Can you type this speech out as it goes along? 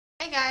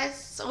guys,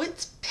 so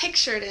it's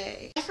picture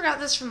day. I forgot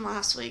this from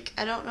last week.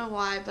 I don't know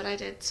why, but I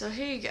did. So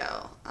here you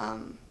go.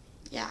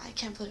 Yeah, I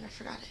can't believe I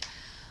forgot it.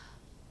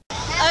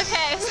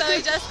 Okay, so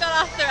we just got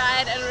off the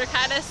ride and we're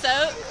kind of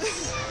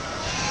soaked.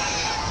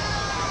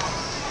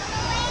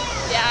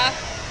 Yeah.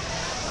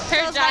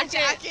 Her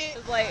jacket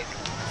is like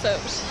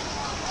soaked.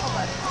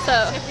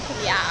 So,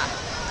 yeah.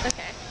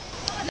 Okay.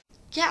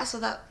 Yeah, so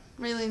that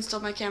Raylene stole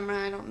my camera.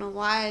 I don't know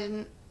why I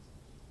didn't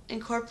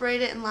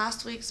incorporate it in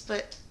last week's,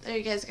 but there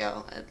you guys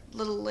go. A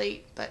little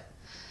late, but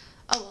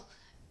oh well,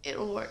 it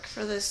will work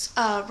for this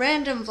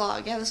random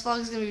vlog. Yeah, this vlog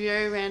is going to be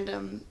very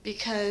random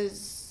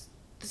because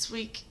this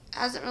week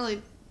hasn't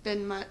really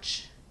been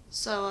much,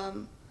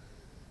 so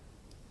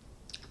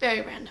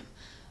very random.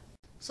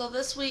 So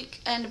this week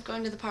I ended up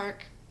going to the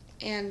park,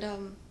 and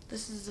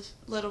this is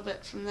a little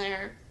bit from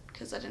there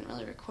because I didn't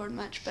really record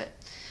much, but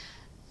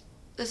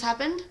this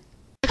happened.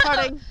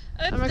 Recording.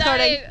 I'm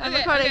recording. I'm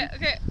recording.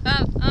 Okay.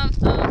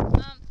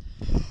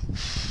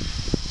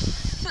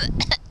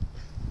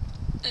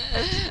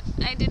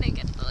 I didn't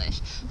get the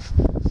wish.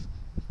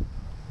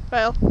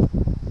 Well.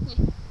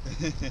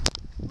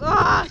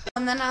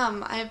 And then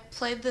I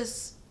played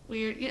this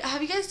weird.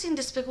 Have you guys seen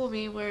Despicable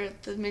Me where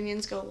the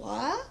minions go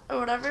what or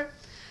whatever?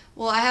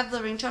 Well, I have the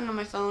ringtone on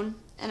my phone,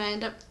 and I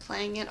end up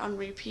playing it on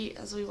repeat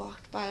as we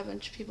walked by a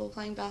bunch of people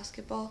playing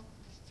basketball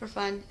for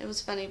fun. It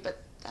was funny,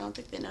 but I don't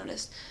think they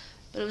noticed.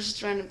 But it was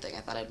just a random thing I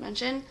thought I'd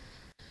mention.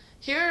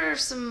 Here are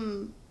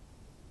some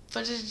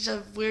footage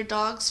of weird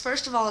dogs.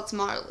 First of all, it's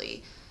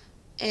Marley.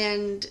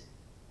 And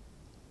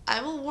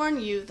I will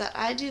warn you that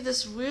I do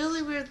this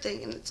really weird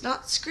thing, and it's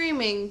not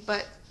screaming,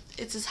 but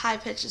it's as high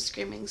pitched as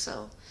screaming,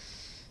 so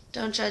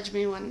don't judge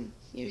me when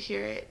you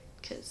hear it,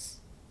 because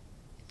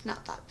it's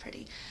not that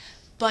pretty.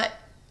 But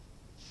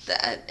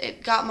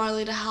it got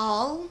Marley to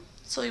howl,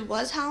 so he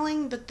was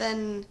howling, but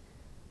then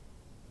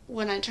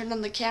when I turned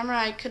on the camera,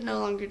 I could no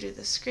longer do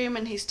the scream,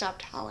 and he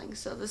stopped howling,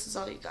 so this is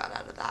all you got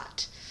out of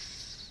that.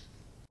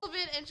 It'll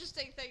be an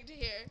interesting thing to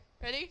hear.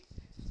 Ready?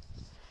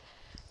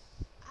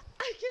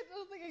 I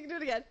don't think I can do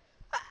it again.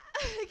 I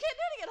can't do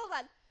it again, hold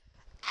on.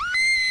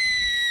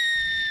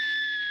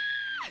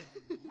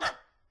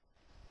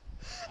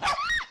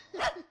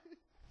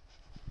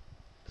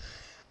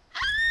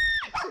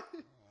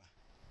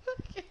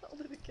 I can't hold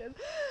it again.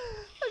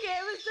 Okay,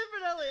 it was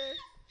different earlier.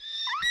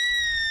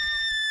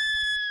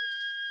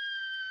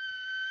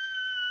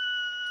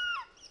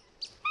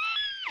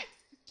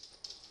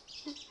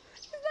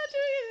 He's not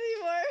doing it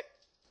anymore.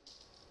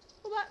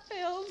 Well, that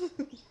failed.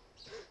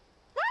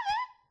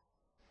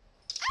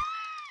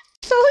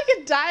 Sound like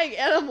a dying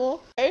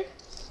animal. Okay.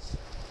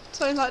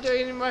 So I'm not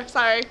doing it anymore.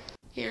 Sorry.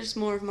 Here's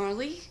more of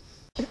Marley.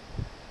 Go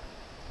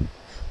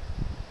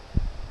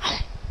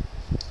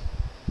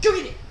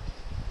get it!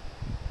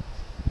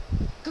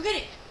 Go get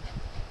it!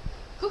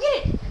 Go get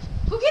it!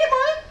 Go get it,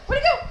 Marley!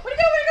 Where'd it go? Where'd it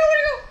go? Where'd it go?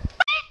 Where'd it go?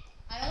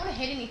 I don't want to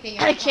hit anything.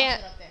 I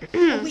can't. Up there.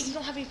 Oh, wait, you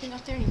don't have anything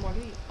up there anymore, do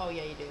you? Oh,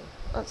 yeah, you do.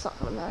 That's not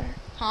gonna matter.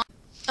 Huh?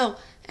 Oh,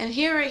 and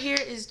here, right here,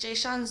 is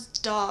Jayshawn's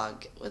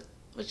dog,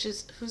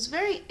 who's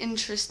very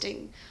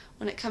interesting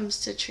when it comes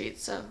to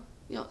treats. So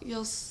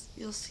you'll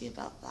see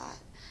about that.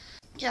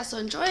 Yeah. So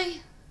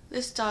enjoy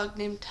this dog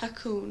named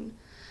Takun.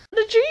 A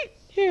treat.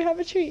 Here, have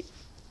a treat.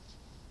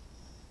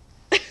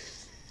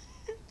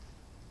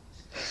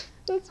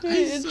 That's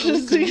very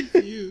interesting. So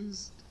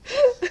confused.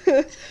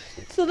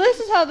 So this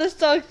is how this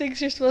dog thinks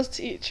you're supposed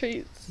to eat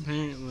treats.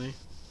 Apparently.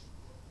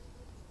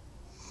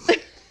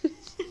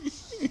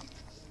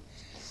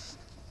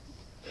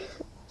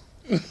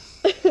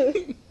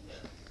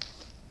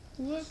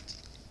 What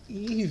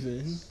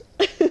even?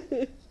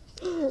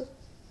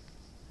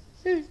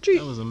 Here, treat.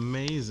 That was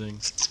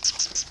amazing.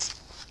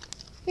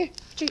 Here,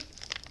 treat.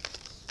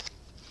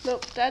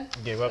 Nope, Dad.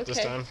 Gave up this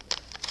Okay. time.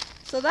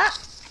 So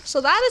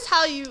that is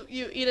how you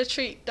eat a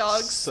treat,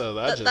 dogs. So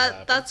that just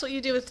happened. That's what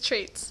you do with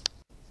treats.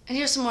 And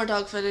here's some more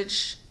dog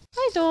footage.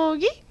 Hi,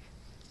 doggy.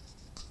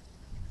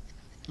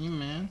 You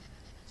man.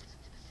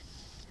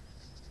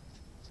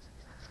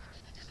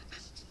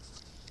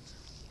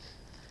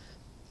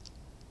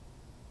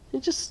 He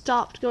just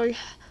stopped going.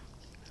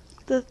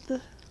 Ew.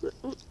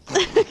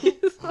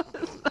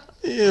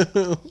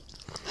 Ew.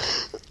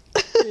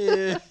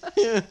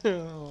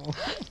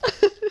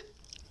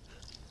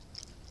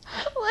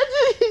 What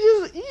did he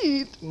just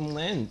eat?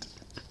 Lint.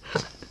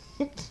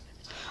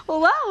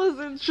 Well, that was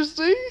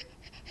interesting.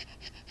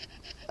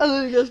 And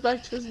then he goes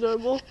back to his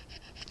normal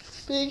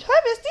being,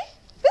 hi, Misty!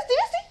 Misty,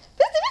 Misty!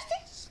 Misty,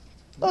 Misty!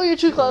 Oh, you're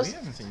too close. We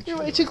haven't seen You're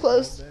Cheeto way too all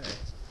close. day.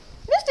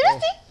 Misty,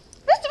 Misty!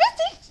 Misty,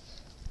 Misty!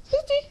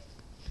 Misty!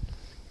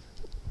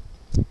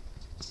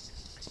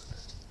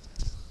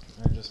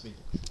 I'd just be.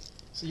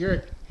 So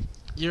you're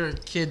a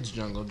kid's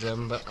jungle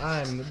gym, but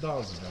I'm the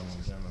dog's jungle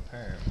gym,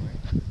 apparently.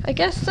 I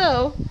guess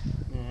so.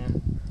 Yeah.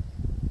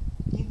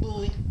 Hey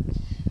boy.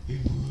 Hey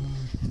boy.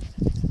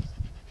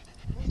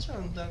 What's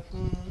wrong,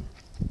 Duckling?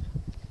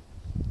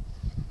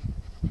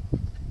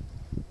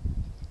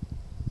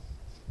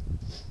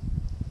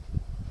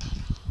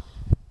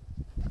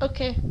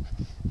 Okay.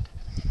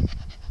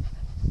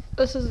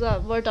 This is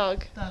more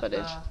dog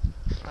footage.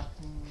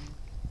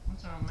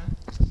 What's wrong, man?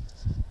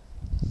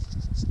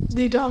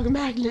 The dog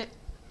magnet.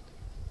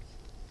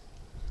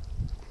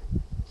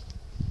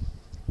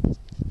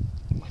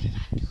 What did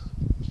I do?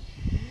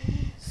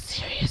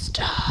 Serious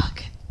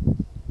dog.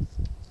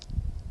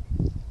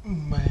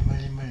 Misty.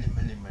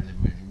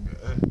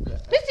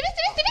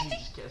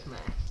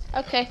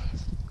 Okay.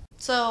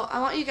 So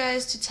I want you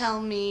guys to tell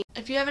me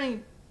if you have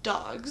any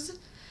dogs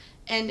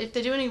and if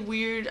they do any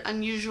weird,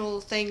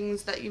 unusual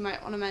things that you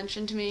might want to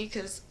mention to me,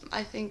 because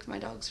I think my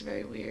dogs are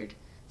very weird.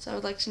 So I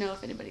would like to know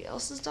if anybody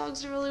else's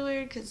dogs are really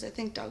weird, because I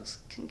think dogs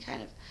can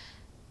kind of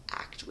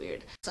act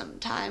weird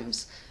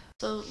sometimes.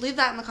 So leave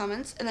that in the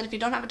comments. And then if you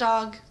don't have a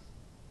dog,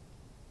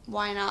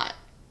 why not?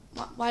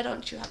 Why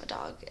don't you have a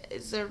dog?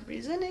 Is there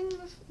reasoning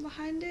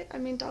behind it? I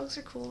mean, dogs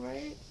are cool,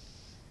 right?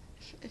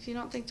 If you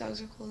don't think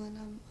dogs are cool,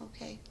 then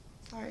okay.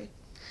 Sorry.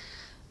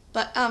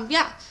 But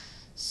yeah.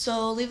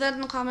 So leave that in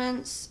the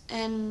comments,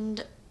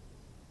 and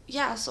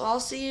yeah, so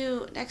I'll see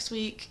you next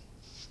week.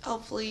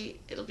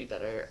 Hopefully it'll be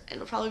better.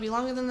 It'll probably be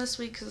longer than this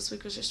week, because this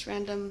week was just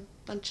random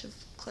bunch of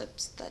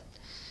clips that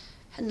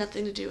had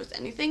nothing to do with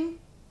anything.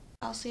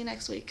 I'll see you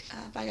next week.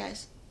 Bye,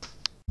 guys.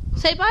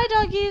 Say bye,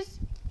 doggies.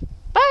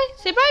 Bye.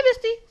 Say bye,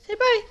 Misty. Say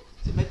bye.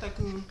 Say bye,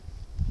 Takun.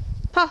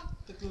 Pa.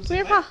 Takun, Come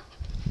here, Pa.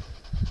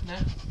 No?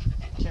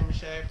 Camera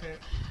shy,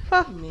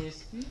 Pa.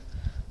 Misty.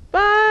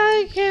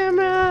 Bye,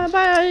 camera.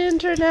 Bye,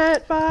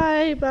 internet.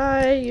 Bye,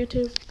 bye,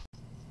 YouTube.